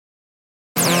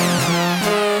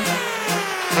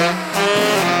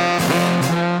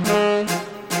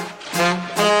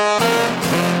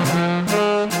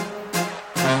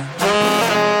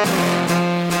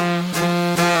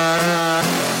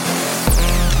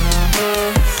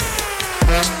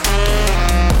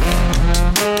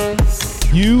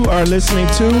You are listening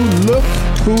to Look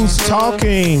Who's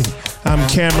Talking. I'm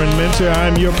Cameron Minter.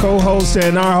 I'm your co-host,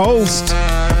 and our host,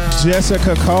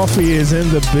 Jessica Coffie, is in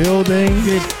the building.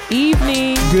 Good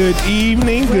evening. Good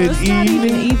evening. Well, good it's evening. Not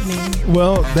even evening.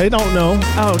 Well, they don't know.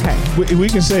 Oh, okay. We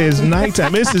can say it's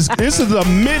nighttime. This is a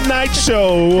midnight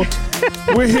show.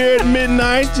 We're here at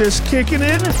midnight, just kicking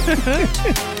it.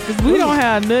 Because we don't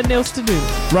have nothing else to do.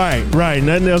 Right.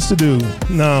 Nothing else to do.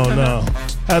 No.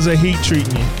 How's the heat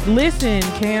treating you? Listen,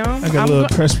 Cam. I got a little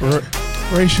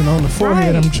perspiration on the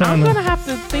forehead. Right. I'm gonna have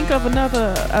to think of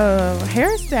another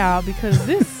hairstyle because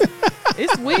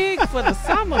it's wig for the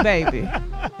summer, baby.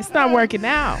 It's not working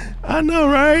out. I know,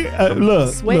 right?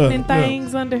 Look, sweating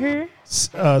things under here.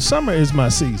 Summer is my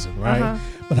season, right? Uh-huh.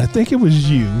 But I think it was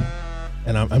you,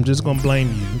 and I'm just gonna blame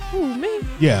you. Who, me?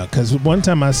 Yeah, because one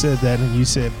time I said that, and you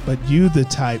said, "But you the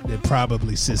type that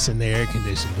probably sits in the air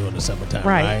conditioning during the summertime,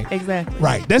 right?" Exactly.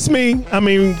 Right. That's me. I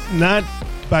mean, not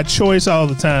by choice all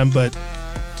the time, but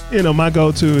my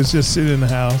go-to is just sit in the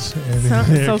house.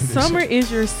 So summer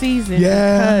is your season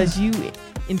because you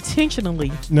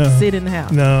intentionally sit in the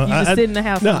house. No, you just sit in the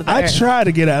house. No, I try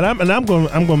to get out. I'm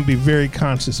going to be very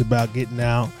conscious about getting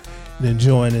out and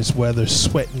enjoying this weather,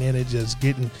 sweating in it, just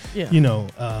getting,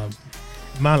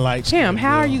 my lights. Cam,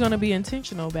 how are you going to be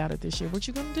intentional about it this year? What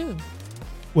you going to do?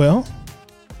 Well,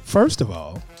 first of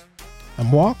all,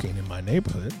 I'm walking in my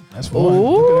neighborhood. That's one. Come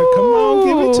on,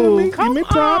 give it to me. Give me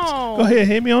props. Go ahead,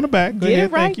 hit me on the back. Go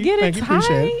ahead. Right. Thank you. Get Thank it you. tight.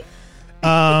 Appreciate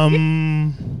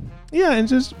it. Yeah, and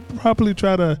just probably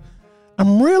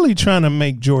I'm really trying to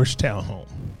make Georgetown home.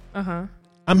 Uh-huh.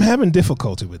 I'm having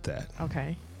difficulty with that.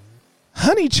 Okay.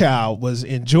 Honeychild was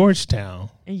in Georgetown.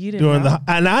 And you didn't know?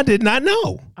 And I did not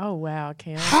know. Oh, wow,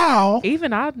 Cam. How?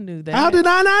 Even I knew that. How did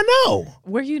I not know?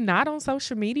 Were you not on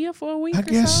social media for a week I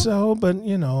guess so, but,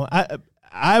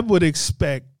 I would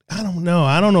expect, I don't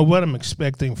know what I'm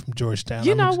expecting from Georgetown.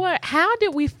 You know what? How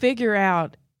did we figure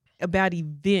out about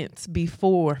events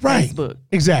before right. Facebook?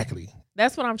 Exactly.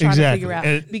 That's what I'm trying to figure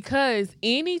out. Because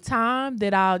anytime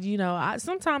that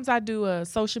sometimes I do a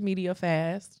social media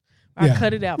fast. I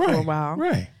cut it out for a while.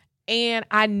 Right. And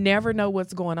I never know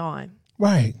what's going on.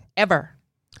 Right. Ever.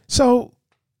 So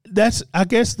I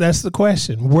guess that's the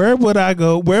question. Where would I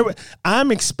go?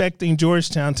 I'm expecting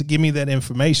Georgetown to give me that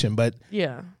information, but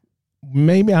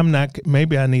maybe I'm not.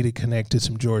 Maybe I need to connect to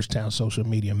some Georgetown social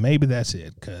media. Maybe that's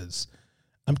it, because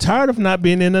I'm tired of not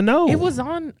being in the know. It was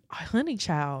on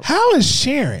Honeychild. How is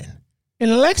Sharon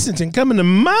in Lexington coming to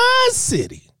my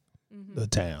city, my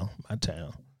town?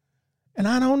 And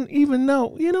I don't even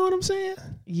know. You know what I'm saying?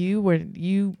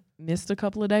 You missed a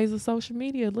couple of days of social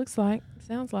media. It looks like.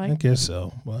 Sounds like. I guess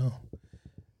so. Well,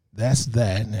 that's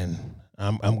that, and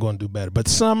I'm going to do better. But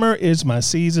summer is my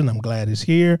season. I'm glad it's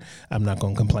here. I'm not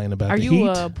going to complain about the heat. Are you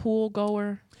a pool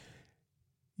goer?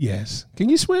 Yes. Can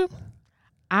you swim?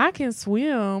 I can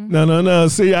swim. No.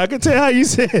 See, I can tell how you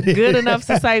said it. Good enough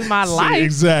to save my life.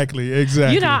 Exactly.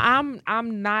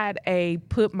 I'm not a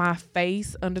put my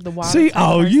face under the water. See,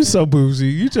 you so bougie.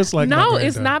 You just like no,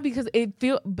 it's not because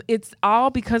it's all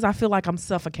because I feel like I'm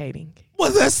suffocating.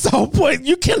 Well, that's the whole point.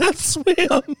 You cannot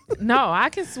swim. No, I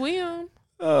can swim.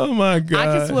 Oh my God.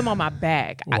 I can swim on my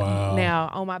back. Wow. Now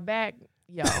on my back,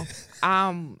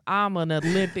 I'm an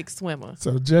Olympic swimmer.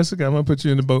 So Jessica, I'm gonna put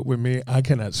you in the boat with me. I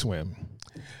cannot swim.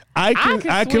 I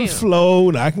can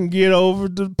float. I can get over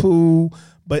the pool,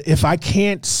 but if I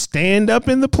can't stand up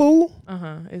in the pool,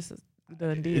 it's a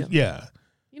done deal. Yeah.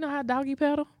 You know how doggy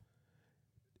paddle?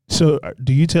 So,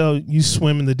 do you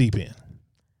swim in the deep end?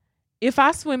 If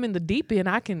I swim in the deep end,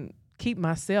 I can keep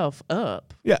myself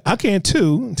up. Yeah, I can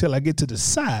too until I get to the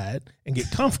side and get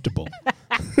comfortable.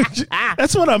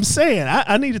 That's what I'm saying.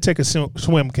 I need to take a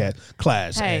swim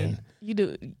class. Hey, you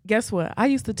do. Guess what? I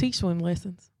used to teach swim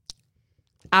lessons.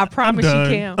 I promise you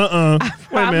can. Wait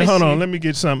a minute. Hold on. Let me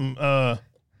get something. I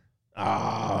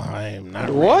am not.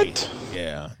 What? Ready.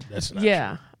 Yeah, that's not.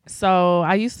 Yeah. True. So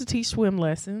I used to teach swim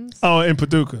lessons. Oh, in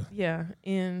Paducah. Yeah,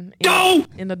 in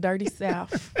the dirty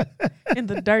South, in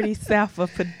the dirty South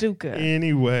of Paducah.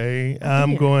 Anyway,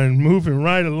 I'm moving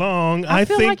right along. I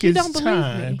feel think like you it's don't believe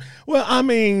time. me. Well, I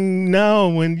mean, no.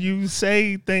 When you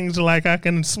say things like I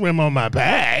can swim on my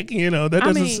back,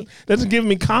 that doesn't give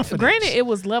me confidence. Granted, it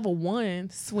was level 1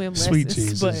 swim Sweet lessons.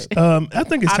 Jesus. But I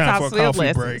think it's time for a coffee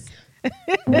lessons. break.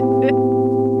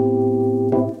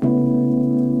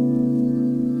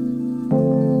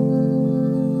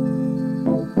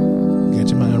 Get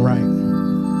your mind right.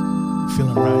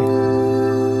 Feeling right.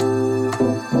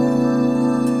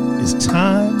 It's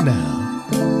time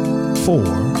now for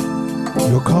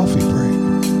your coffee break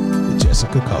with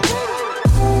Jessica Coffie.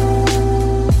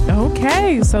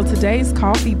 Okay, so today's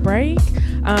coffee break,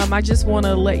 I just want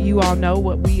to let you all know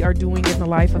what we are doing in the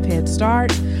life of Head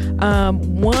Start.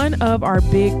 One of our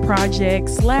big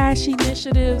projects /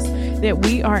 initiatives that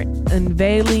we are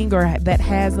unveiling or that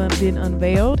hasn't been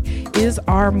unveiled is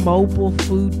our mobile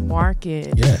food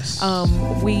market. Yes.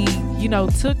 We,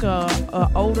 took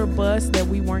a older bus that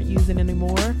we weren't using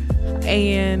anymore,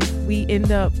 and we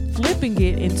end up flipping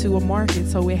it into a market.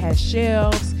 So it has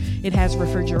shelves, it has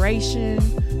refrigeration.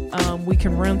 We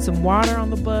can run some water on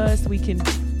the bus. We can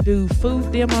do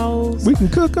food demos. We can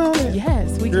cook on it.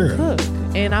 Yes, we can cook.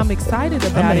 And I'm excited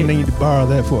about it. I may need to borrow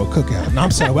that for a cookout. No,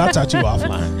 I'm sorry. I'll talk to you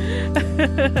offline.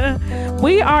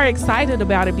 We are excited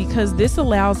about it because this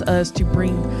allows us to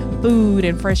bring food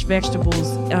and fresh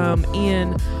vegetables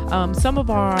in some of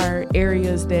our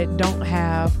areas that don't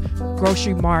have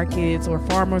grocery markets or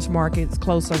farmers markets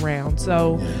close around.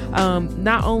 So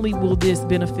not only will this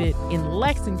benefit in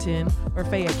Lexington or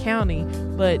Fayette County,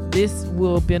 but this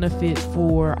will benefit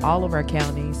for all of our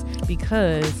counties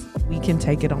because we can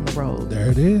take it on the road. There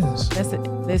it is. That's it.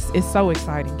 This is so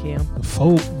exciting, Kim.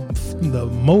 The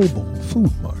mobile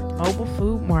food market. Mobile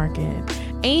food market.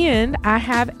 And I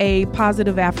have a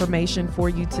positive affirmation for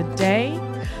you today.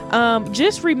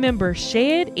 Just remember,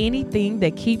 shed anything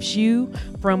that keeps you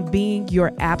from being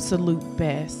your absolute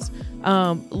best.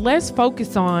 Let's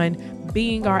focus on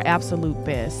being our absolute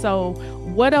best. So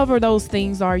whatever those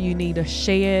things are you need to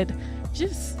shed,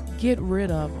 just get rid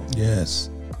of them. Yes.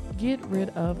 Get rid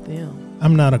of them.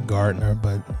 I'm not a gardener,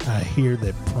 but I hear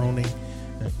that pruning,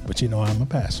 but I'm a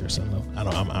pastor, so no, I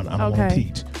don't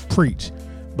want to preach.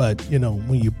 But,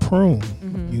 when you prune,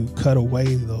 you cut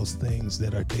away those things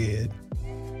that are dead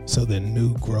so that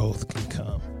new growth can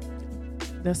come.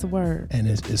 That's a word. And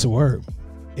it's a word.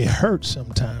 It hurts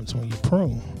sometimes when you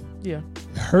prune. Yeah.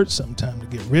 It hurts sometimes to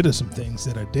get rid of some things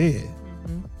that are dead.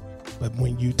 Mm-hmm. But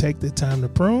when you take the time to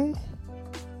prune,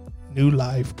 new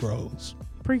life grows.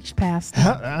 Preach, Pastor.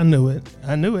 I knew it.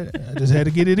 I just had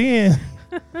to get it in.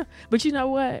 But you know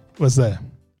what? What's that?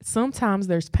 Sometimes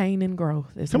there's pain and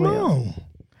growth as well. Come on.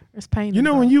 There's pain. You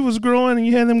know when you was growing and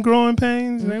you had them growing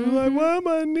pains, and they were like, "Why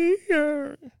my knee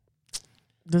hurt?"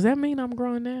 Does that mean I'm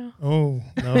growing now? Oh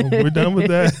no, we're done with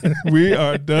that. We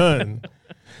are done.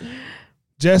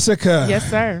 Jessica. Yes,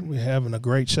 sir. We're having a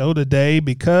great show today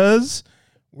because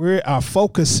we are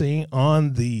focusing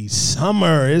on the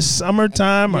summer. It's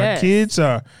summertime. Yes. Our kids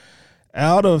are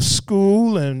out of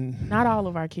school, and not all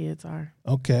of our kids are.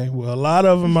 Okay, well, a lot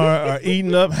of them are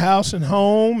eating up house and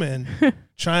home and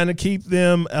trying to keep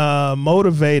them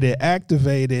motivated,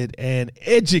 activated, and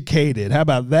educated. How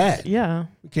about that? Yeah.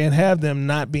 We can't have them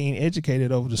not being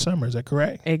educated over the summer. Is that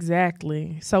correct?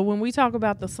 Exactly. So when we talk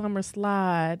about the summer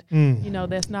slide,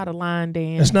 that's not a line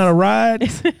dance. It's not a ride?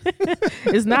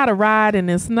 It's not a ride, and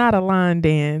it's not a line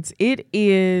dance. It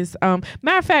is,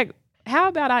 matter of fact, how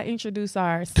about I introduce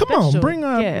our special guest? Come on,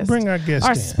 bring our guest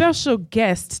Our in. special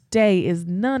guest today is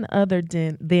none other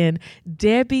than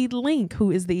Debbie Link,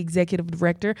 who is the Executive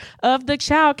Director of the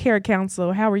Child Care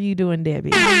Council. How are you doing,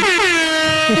 Debbie?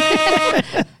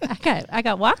 I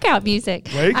got walkout music.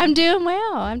 Wait. I'm doing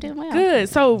well. Good.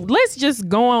 So let's just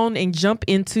go on and jump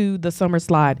into the summer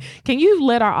slide. Can you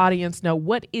let our audience know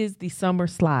what is the summer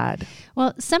slide?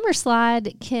 Well, summer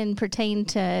slide can pertain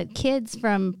to kids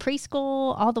from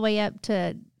preschool all the way up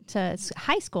to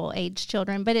high school age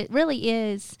children, but it really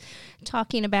is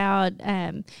talking about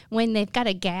when they've got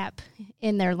a gap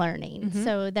in their learning. Mm-hmm.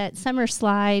 So that summer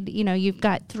slide, you've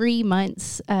got 3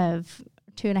 months of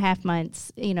 2.5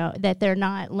 months, that they're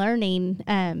not learning,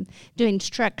 doing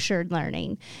structured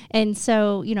learning. And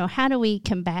so, how do we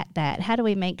combat that? How do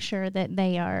we make sure that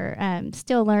they are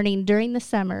still learning during the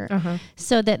summer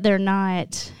so that they're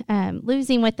not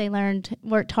losing what they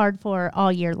worked hard for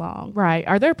all year long? Right.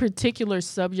 Are there particular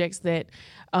subjects that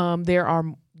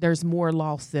there's more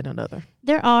lost than another?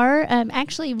 There are.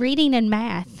 Actually, reading and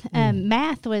math.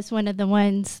 Math was one of the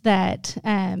ones that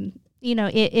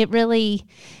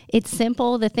it's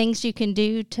simple, the things you can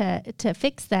do to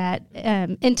fix that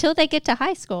until they get to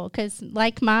high school. Because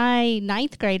like my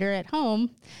 9th grader at home,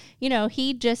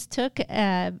 he just took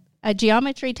a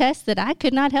geometry test that I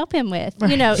could not help him with,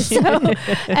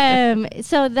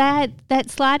 so that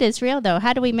slide is real though.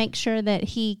 How do we make sure that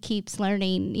he keeps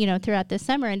learning, throughout the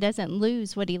summer and doesn't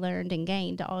lose what he learned and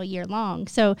gained all year long?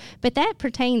 So, but that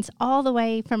pertains all the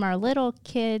way from our little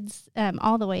kids,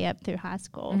 all the way up through high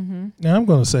school. Mm-hmm. Now I'm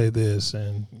going to say this,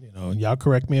 and y'all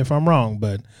correct me if I'm wrong,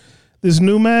 but this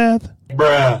new math,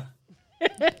 bruh.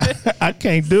 I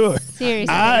can't do it.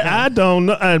 Seriously. I don't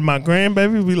know. And my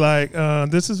grandbaby be like,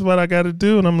 this is what I got to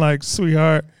do. And I'm like,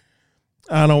 sweetheart,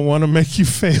 I don't want to make you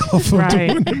fail for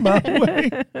doing it my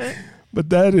way. But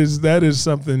that is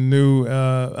something new.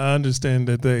 I understand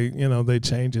that they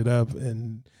change it up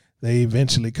and they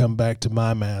eventually come back to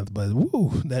my math. But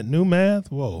that new math,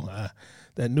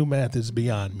 that new math is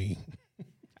beyond me.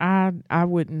 I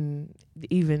wouldn't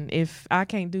even, if I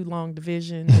can't do long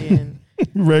division, then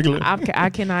regular. I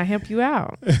cannot help you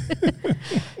out.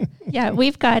 Yeah,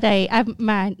 we've got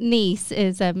my niece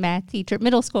is a math teacher,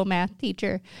 middle school math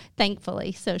teacher,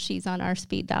 thankfully. So she's on our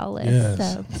speed dial list. Yes.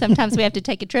 So sometimes we have to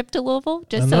take a trip to Louisville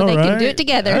just so they can do it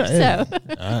together.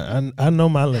 I know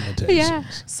my limitations. Yeah.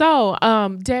 So,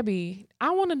 Debbie,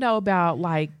 I want to know about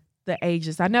like the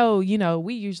ages. I know,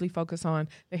 we usually focus on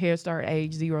the Head Start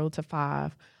age 0 to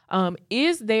 5.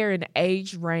 Is there an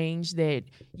age range that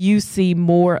you see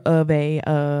more of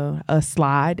a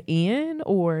slide in,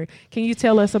 or can you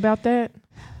tell us about that?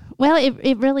 Well,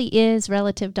 it really is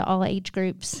relative to all age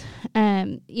groups.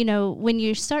 When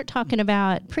you start talking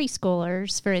about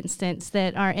preschoolers, for instance,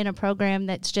 that are in a program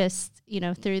that's just,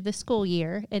 through the school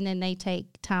year, and then they take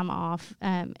time off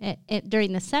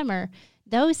during the summer,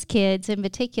 those kids in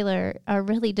particular are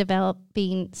really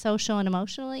developing social and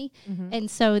emotionally. Mm-hmm. And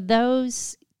so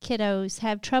those kiddos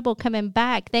have trouble coming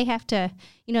back. They have to,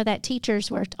 that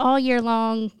teacher's worked all year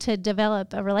long to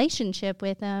develop a relationship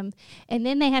with them. And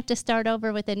then they have to start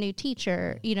over with a new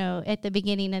teacher, at the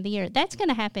beginning of the year. That's going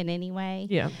to happen anyway.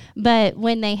 Yeah. But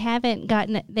when they've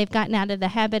gotten out of the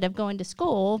habit of going to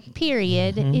school,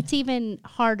 period, mm-hmm. It's even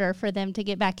harder for them to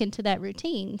get back into that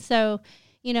routine. So,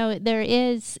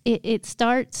 it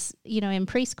starts, in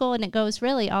preschool and it goes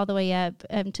really all the way up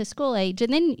to school age.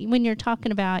 And then when you're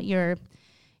talking about your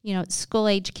school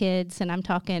age kids, and I'm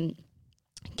talking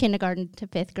kindergarten to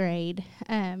 5th grade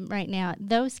right now,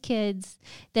 those kids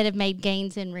that have made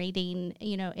gains in reading,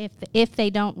 if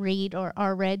they don't read or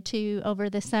are read to over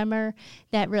the summer,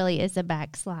 that really is a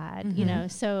backslide, mm-hmm.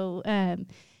 So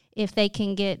if they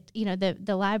can get,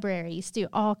 the libraries do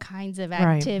all kinds of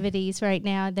activities right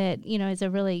now that, is a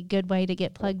really good way to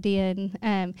get plugged in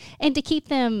and to keep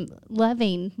them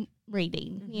loving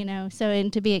reading, mm-hmm.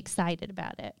 And to be excited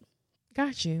about it.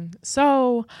 Got you.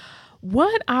 So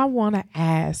what I want to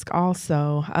ask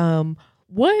also,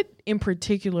 what in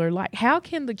particular, like how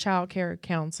can the Child Care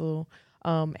Council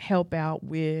help out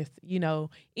with,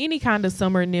 any kind of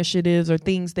summer initiatives or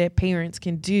things that parents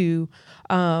can do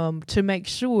to make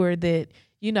sure that,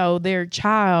 their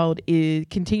child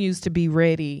continues to be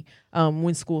ready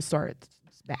when school starts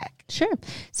back? Sure.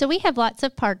 So we have lots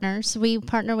of partners. We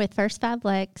partner with First 5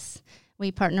 Lex.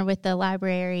 We partner with the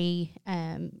library.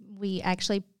 We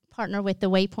actually partner with the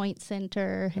Waypoint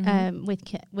Center, mm-hmm.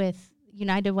 With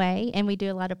United Way, and we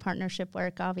do a lot of partnership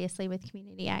work, obviously, with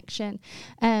Community Action.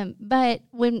 But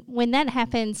when that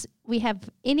happens, we have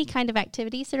any kind of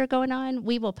activities that are going on,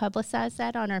 we will publicize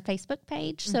that on our Facebook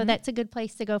page. Mm-hmm. So that's a good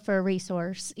place to go for a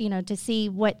resource, to see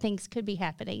what things could be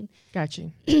happening. Got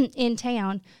you. In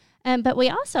town. But we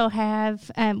also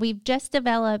have, we've just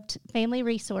developed family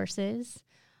resources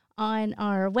on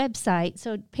our website,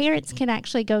 so parents can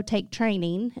actually go take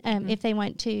training mm-hmm. if they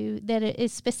want to, that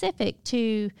is specific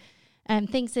to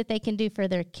things that they can do for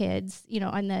their kids,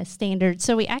 on the standards.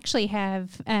 So we actually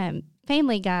have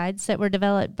family guides that were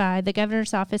developed by the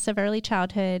Governor's Office of Early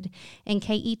Childhood and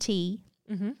KET.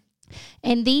 Mm-hmm.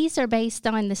 And these are based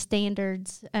on the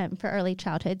standards for early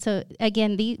childhood. So,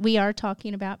 again, we are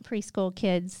talking about preschool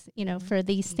kids, for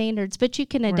these standards, but you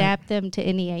can adapt them to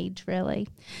any age, really.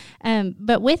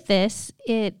 But with this,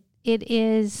 it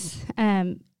is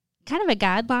kind of a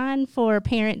guideline for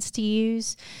parents to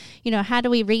use. How do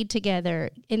we read together?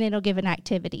 And it'll give an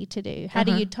activity to do. How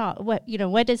do you talk?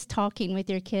 What is talking with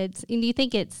your kids? And you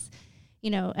think it's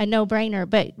a no-brainer,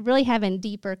 but really having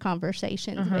deeper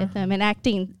conversations with them and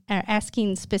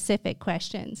asking specific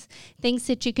questions, things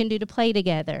that you can do to play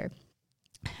together.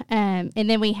 And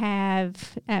then we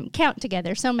have count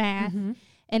together, so math,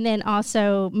 and then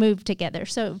also move together.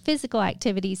 So physical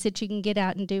activities that you can get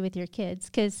out and do with your kids,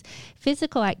 because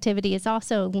physical activity is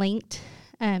also linked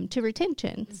to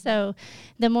retention. Mm-hmm. So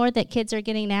the more that kids are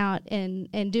getting out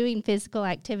and doing physical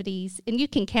activities, and you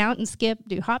can count and skip,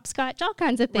 do hopscotch, all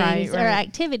kinds of things, or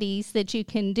activities that you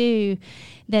can do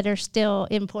that are still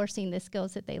enforcing the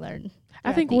skills that they learn.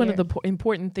 I think one of the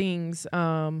important things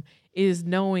is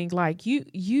knowing, like,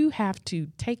 you have to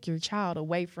take your child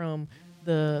away from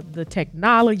the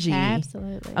technology.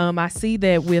 Absolutely. I see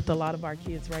that with a lot of our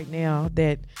kids right now,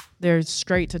 that they're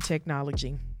straight to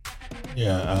technology.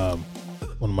 Yeah.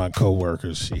 One of my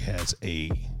coworkers, she has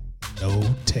a No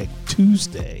Tech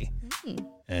Tuesday,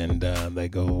 and they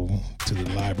go to the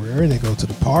library, they go to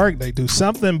the park, they do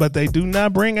something, but they do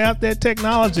not bring out that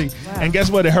technology. Wow. And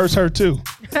guess what? It hurts her too.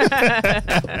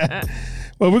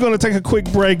 Well, we're going to take a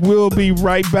quick break. We'll be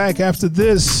right back after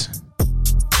this.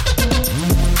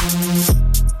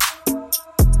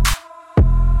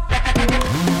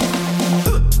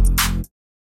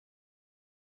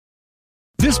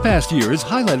 This past year has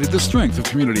highlighted the strength of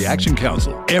Community Action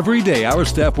Council. Every day, our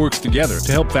staff works together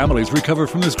to help families recover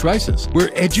from this crisis. We're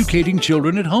educating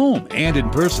children at home and in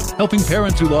person, helping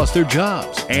parents who lost their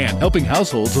jobs, and helping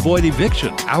households avoid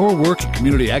eviction. Our work at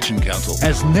Community Action Council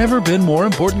has never been more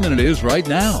important than it is right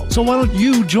now. So why don't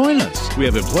you join us? We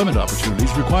have employment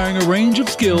opportunities requiring a range of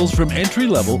skills from entry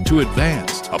level to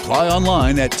advanced. Apply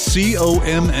online at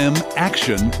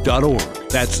commaction.org.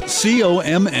 That's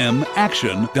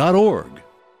commaction.org.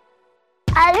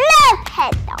 I love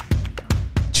Head Start.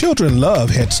 Children love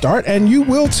Head Start, and you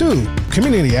will too.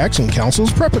 Community Action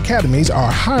Council's prep academies are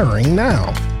hiring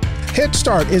now. Head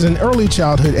Start is an early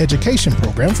childhood education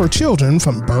program for children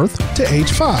from birth to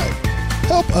age 5.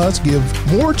 Help us give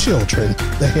more children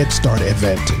the Head Start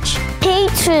advantage.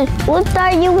 Teacher, what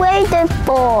are you waiting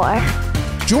for?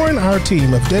 Join our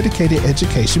team of dedicated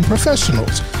education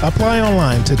professionals. Apply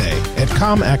online today at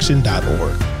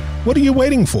comaction.org. What are you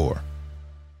waiting for?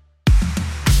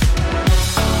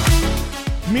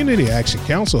 Community Action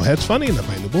Council has funding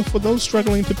available for those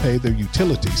struggling to pay their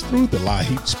utilities through the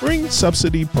LIHEAP Spring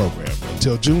Subsidy Program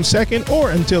until June 2nd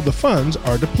or until the funds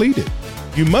are depleted.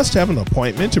 You must have an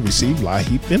appointment to receive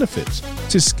LIHEAP benefits.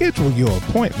 To schedule your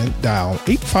appointment, dial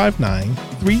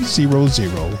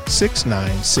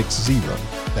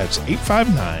 859-300-6960. That's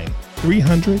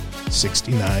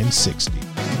 859-300-6960.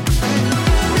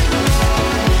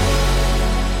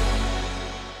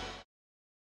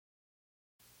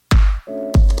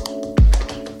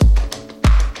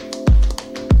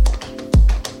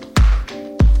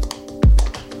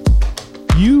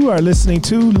 You are listening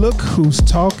to Look Who's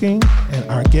Talking, and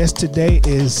our guest today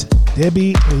is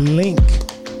Debbie Link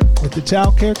with the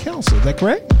Child Care Council. Is that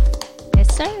correct?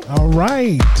 Yes, sir. All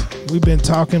right. We've been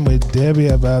talking with Debbie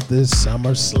about this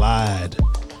summer slide,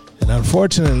 and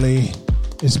unfortunately,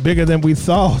 it's bigger than we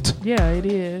thought. Yeah, it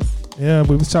is. Yeah,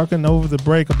 we were talking over the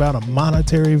break about a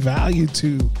monetary value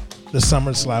to the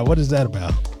summer slide. What is that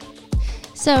about?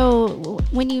 So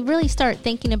when you really start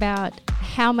thinking about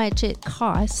how much it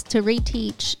costs to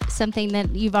reteach something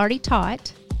that you've already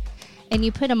taught, and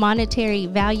you put a monetary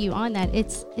value on that,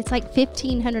 it's like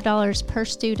 $1,500 per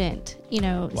student,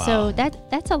 Wow. So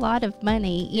that's a lot of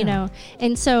money,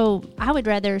 and so I would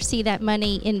rather see that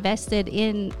money invested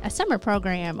in a summer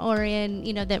program or in,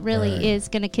 that really is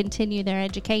going to continue their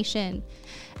education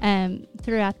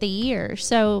throughout the year.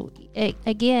 So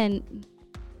again,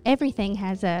 everything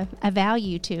has a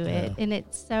value to it, and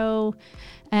it's so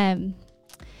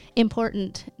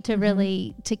important to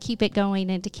really to keep it going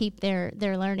and to keep their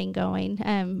learning going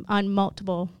on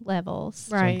multiple levels.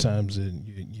 Right. Sometimes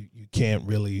you can't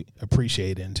really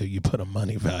appreciate it until you put a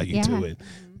money value to it.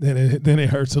 Then it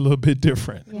hurts a little bit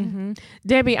different. Yeah. Mm-hmm.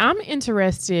 Debbie, I'm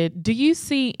interested. Do you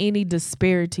see any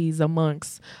disparities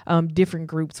amongst different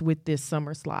groups with this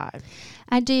summer slide?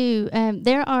 I do.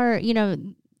 There are,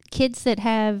 kids that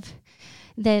have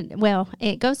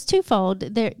it goes twofold.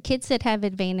 There kids that have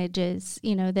advantages,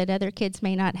 that other kids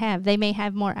may not have. They may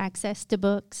have more access to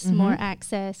books, more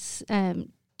access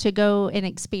to go and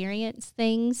experience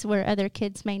things where other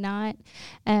kids may not.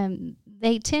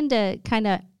 They tend to kind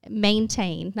of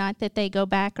maintain, not that they go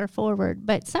back or forward,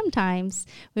 but sometimes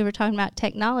we were talking about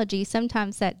technology.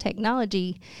 Sometimes that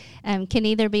technology can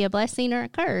either be a blessing or a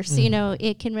curse.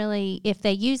 It can really, if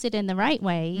they use it in the right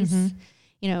ways,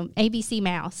 ABC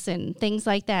Mouse and things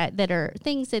like that are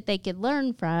things that they could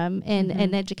learn from and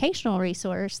an educational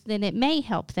resource, then it may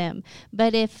help them.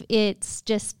 But if it's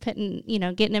just getting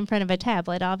in front of a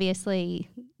tablet, obviously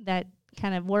that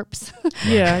kind of warps.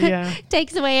 Yeah.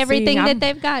 Takes away everything that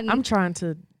they've gotten. I'm trying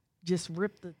to just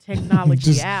rip the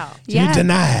technology out. You're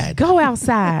denied. Go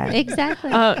outside.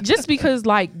 Exactly. Just because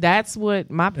that's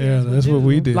what my parents would that's do. what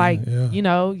we did.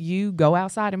 You go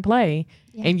outside and play.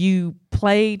 Yeah. And you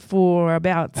played for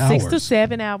about 6 to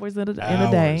 7 hours in a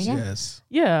day. Yes.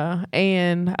 Yeah.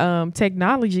 And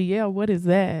technology, what is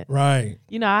that? Right.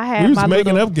 I had we was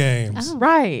making up games. Oh.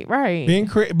 Right. Being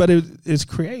but it's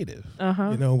creative.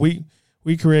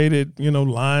 We created,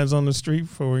 lines on the street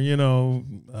for,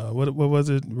 what was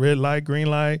it? Red light, green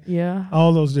light. Yeah.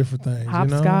 All those different things.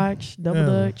 Hopscotch, double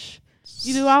dutch.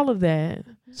 You do all of that.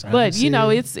 But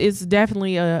it's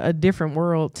definitely a different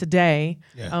world today.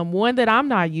 Yeah. One that I'm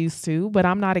not used to, but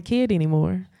I'm not a kid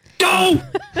anymore. Go!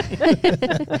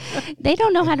 They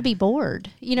don't know how to be bored.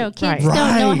 Kids Right.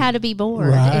 don't know how to be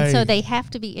bored. And so Right. they have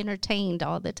to be entertained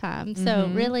all the time. So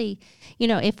really,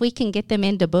 if we can get them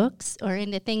into books or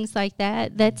into things like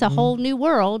that, that's a whole new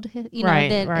world,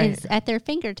 that is at their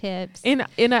fingertips. And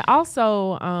it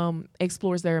also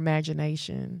explores their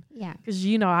imagination. Yeah. Because,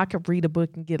 I could read a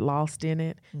book and get lost in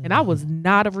it. And I was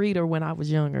not a reader when I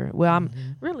was younger. Well, I'm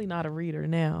really not a reader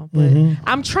now. But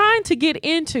I'm trying to get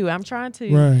into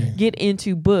get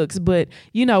into books. But,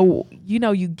 you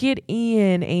get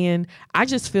in, and I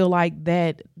just feel like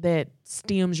that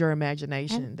stems your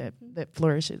imagination, that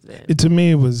flourishes it. To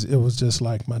me, it was just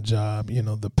like my job,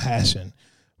 the passion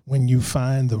when you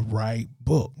find the right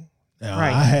book. Now,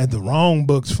 I had the wrong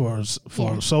books for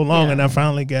so long, and I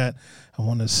finally got, I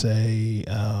want to say,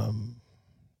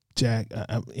 Jack.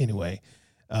 Anyway,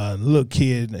 little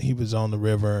kid, he was on the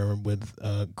river with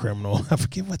a criminal. I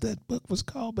forget what that book was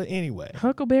called, but anyway,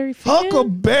 Huckleberry Finn.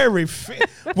 Huckleberry Finn.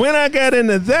 When I got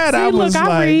into that, I was I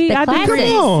like, read. I classics. do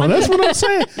come on, that's what I'm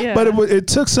saying. Yeah. But it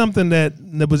took something that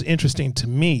was interesting to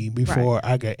me before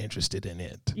I got interested in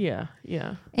it. Yeah.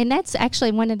 And that's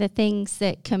actually one of the things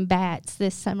that combats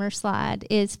this summer slide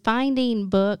is finding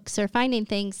books or finding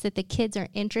things that the kids are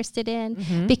interested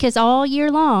in, because all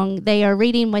year long they are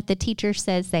reading what the teacher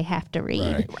says they have to read.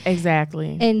 Right.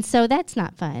 Exactly. And so that's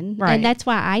not fun. Right. And that's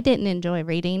why I didn't enjoy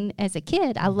reading as a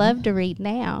kid. I love to read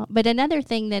now. But another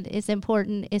thing that is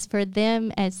important is for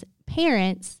them as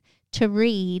parents to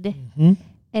read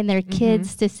and their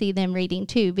kids to see them reading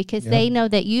too, because they know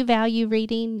that you value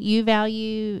reading, you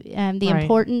value the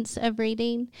importance of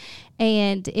reading,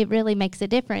 and it really makes a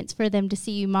difference for them to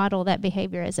see you model that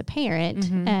behavior as a parent.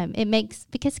 It makes,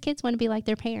 because kids want to be like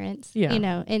their parents,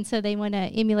 and so they want to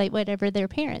emulate whatever their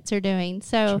parents are doing.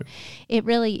 So it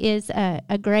really is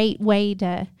a great way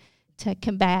to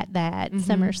combat that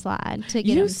summer slide, to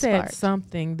get you them said sparked.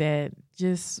 something that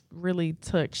just really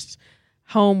touched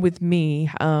home with me,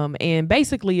 and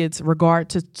basically it's regard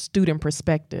to student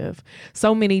perspective.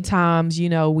 So many times,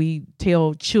 we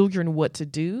tell children what to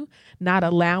do, not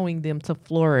allowing them to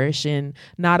flourish and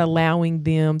not allowing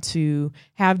them to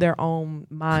have their own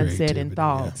mindset and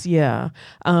thoughts.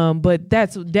 But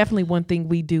that's definitely one thing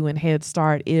we do in Head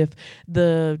Start. If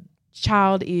the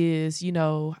child is,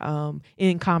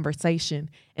 in conversation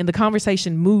and the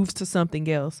conversation moves to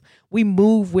something else, we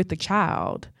move with the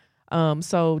child.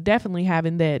 So definitely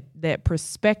having that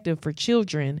perspective for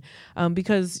children,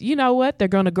 because you know what, they're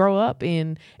going to grow up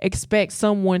and expect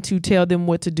someone to tell them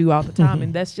what to do all the time.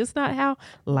 And that's just not how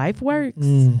life works.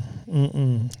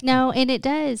 No, and it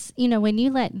does, when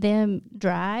you let them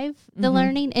drive the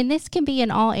learning, and this can be in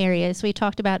all areas. We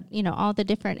talked about, all the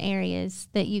different areas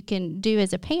that you can do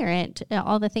as a parent,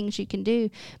 all the things you can do.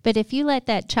 But if you let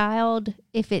that child,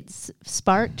 if it's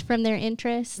sparked from their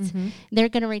interest, they're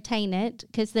going to retain it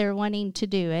because they're wanting to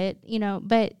do it,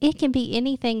 but it can be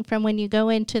anything from when you go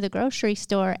into the grocery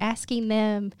store asking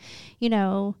them,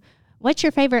 what's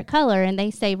your favorite color? And they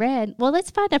say red. Well,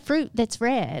 let's find a fruit that's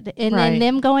red. And then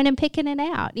them going and picking it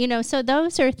out. So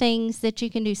those are things that you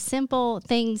can do, simple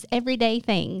things, everyday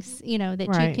things,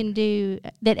 that you can do,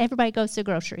 that everybody goes to the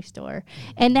grocery store.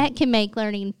 And that can make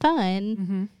learning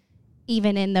fun,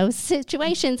 even in those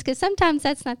situations, because sometimes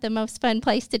that's not the most fun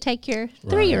place to take your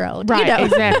 3-year-old.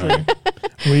 Exactly.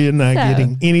 We're not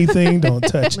getting anything. Don't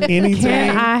touch anything.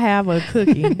 Can I have a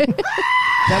cookie?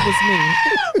 That was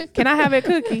me. Can I have a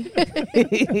cookie?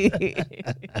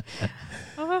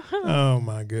 Oh,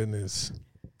 my goodness.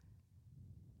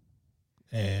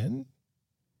 And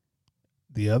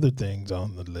the other things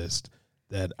on the list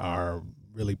that are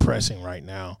really pressing right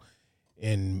now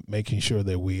in making sure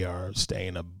that we are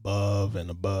staying above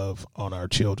and above on our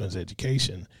children's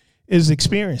education is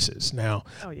experiences. Now,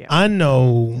 I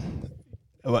know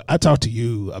I talked to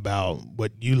you about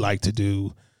what you like to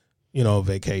do,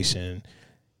 vacation.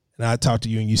 And I talked to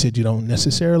you and you said you don't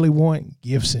necessarily want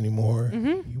gifts anymore.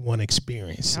 You want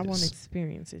experiences. I want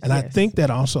experiences. And I think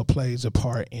that also plays a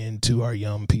part into our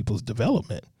young people's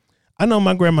development. I know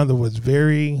my grandmother was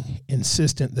very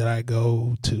insistent that I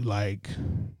go to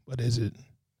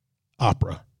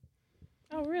opera.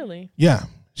 Oh, really? Yeah.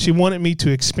 She wanted me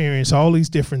to experience all these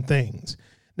different things.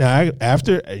 Now,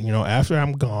 after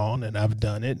I'm gone and I've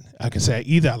done it, I can say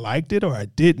either I liked it or I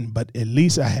didn't, but at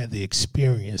least I had the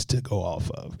experience to go off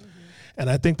of. And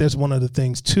I think that's one of the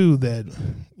things, too, that,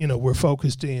 we're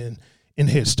focused in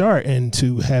Head Start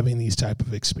into having these type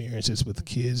of experiences with the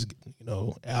kids,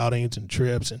 outings and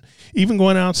trips, and even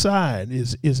going outside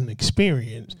is an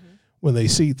experience when they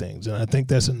see things. And I think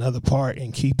that's another part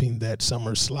in keeping that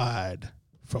summer slide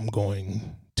from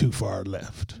going too far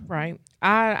left. Right.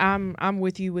 I'm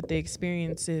with you with the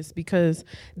experiences, because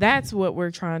that's what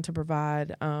we're trying to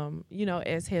provide.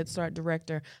 As Head Start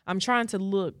director, I'm trying to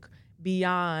look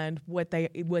beyond what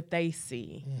they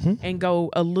see and go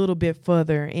a little bit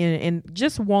further, and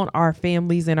just want our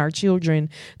families and our children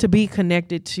to be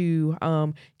connected to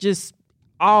just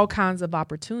all kinds of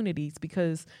opportunities,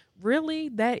 because really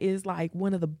that is like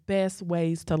one of the best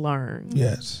ways to learn.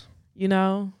 Yes.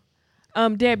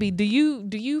 Debbie, do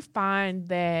you find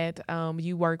that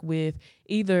you work with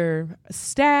either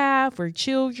staff or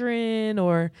children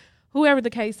or whoever the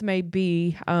case may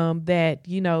be, that,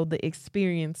 the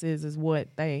experiences is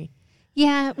what they...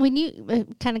 Yeah, when you,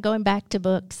 kind of going back to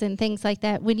books and things like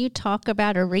that, when you talk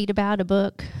about or read about a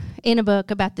book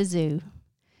about the zoo,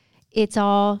 it's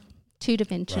all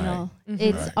two-dimensional. Right.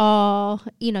 It's all,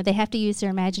 they have to use their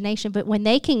imagination. But when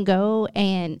they can go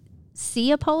and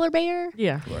see a polar bear,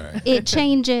 it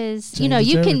changes.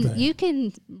 You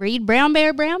can read Brown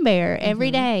Bear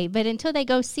every day, but until they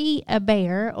go see a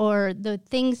bear or the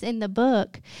things in the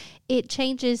book, it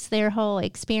changes their whole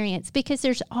experience, because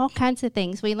there's all kinds of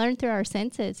things we learn through our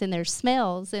senses, and there's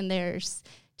smells, and there's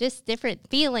just different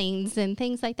feelings and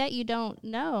things like that you don't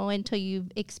know until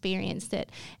you've experienced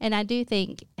it. And I do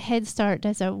think Head Start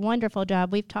does a wonderful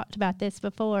job. We've talked about this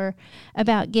before,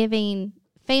 about giving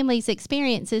families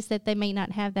experiences that they may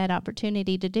not have that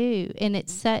opportunity to do, and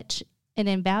it's such an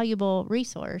invaluable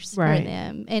resource for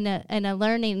them, and a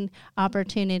learning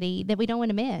opportunity that we don't want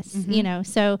to miss.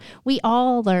 So we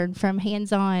all learn from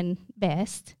hands-on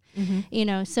best.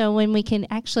 So when we can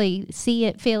actually see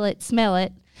it, feel it, smell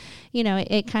it,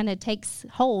 it kind of takes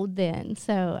hold then.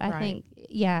 So I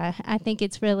think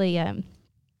it's really an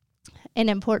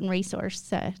important resource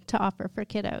to offer for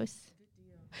kiddos.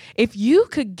 If you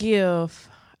could give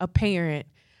a parent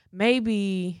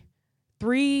maybe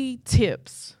 3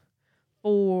 tips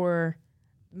for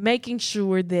making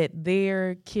sure that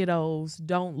their kiddos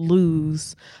don't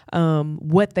lose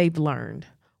what they've learned,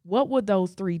 what would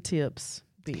those 3 tips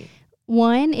be?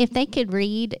 One, if they could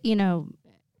read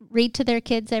to their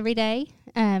kids every day,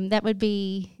 that would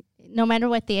be, no matter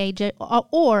what the age,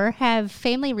 or have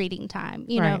family reading time,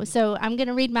 know. So I'm going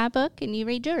to read my book and you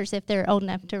read yours if they're old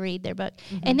enough to read their book.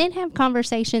 And then have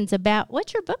conversations about,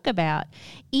 what's your book about?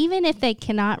 Even if they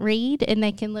cannot read and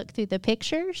they can look through the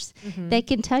pictures, they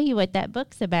can tell you what that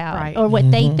book's about or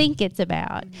what they think it's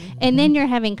about. And then you're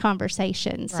having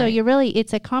conversations. So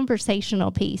it's a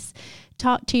conversational piece.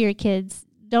 Talk to your kids.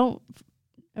 Don't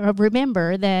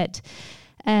remember that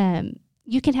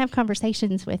you can have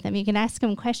conversations with them. You can ask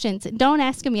them questions. Don't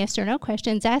ask them yes or no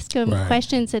questions. Ask them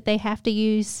questions that they have to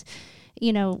use,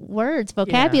 words,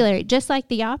 vocabulary, just like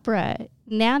the opera.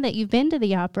 Now that you've been to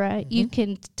the opera, you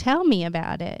can tell me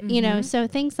about it, so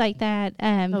things like that.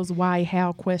 Those why,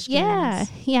 how questions.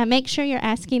 Yeah. Make sure you're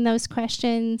asking those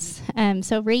questions.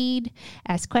 So read,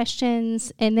 ask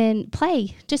questions, and then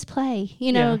play. Just play,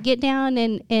 get down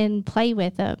and play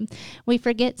with them. We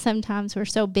forget sometimes, we're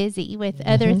so busy with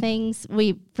other things.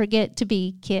 We forget to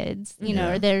be kids,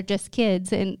 or they're just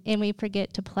kids, and we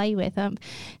forget to play with them.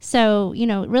 So,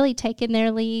 really taking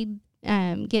their lead,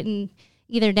 getting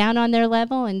either down on their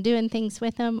level and doing things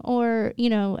with them, or,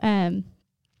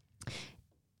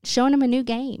 showing them a new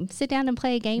game. Sit down and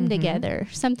play a game together,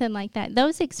 something like that.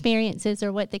 Those experiences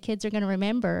are what the kids are going to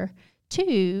remember,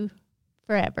 too,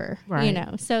 forever,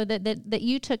 so that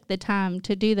you took the time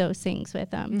to do those things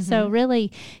with them. So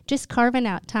really just carving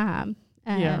out time,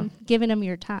 giving them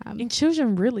your time. And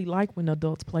children really like when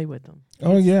adults play with them.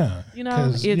 Oh, yeah.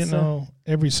 Because,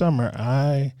 every summer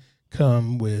I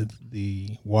come with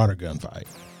the water gun fight.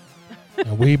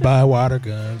 And we buy water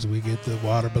guns, we get the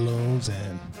water balloons,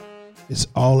 and it's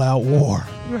all out war.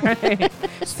 Right.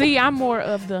 See, I'm more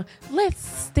of the let's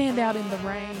stand out in the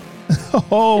rain.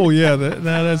 Oh, yeah.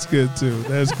 That's good, too.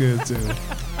 That's good, too.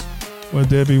 Well,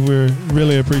 Debbie, we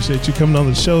really appreciate you coming on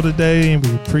the show today, and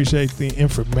we appreciate the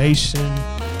information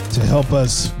to help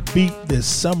us beat this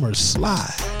summer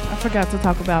slide. I forgot to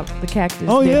talk about the cactus.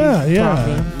 Oh, yeah.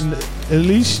 At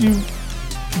least you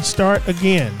can start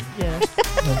again. Yes.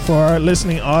 For our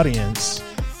listening audience,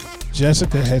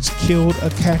 Jessica has killed a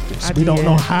cactus. We don't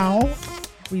know how.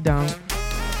 We don't.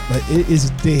 But it is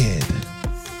dead.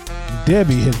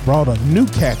 Debbie has brought a new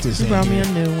cactus in. She brought me a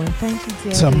new one. Thank you,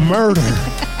 Debbie. To murder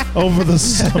over the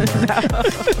summer.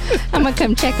 I'm going to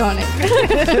come check on it.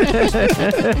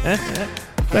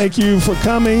 Thank you for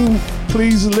coming.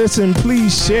 Please listen.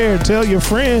 Please share. Tell your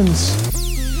friends.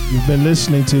 You've been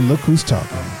listening to Look Who's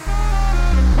Talking.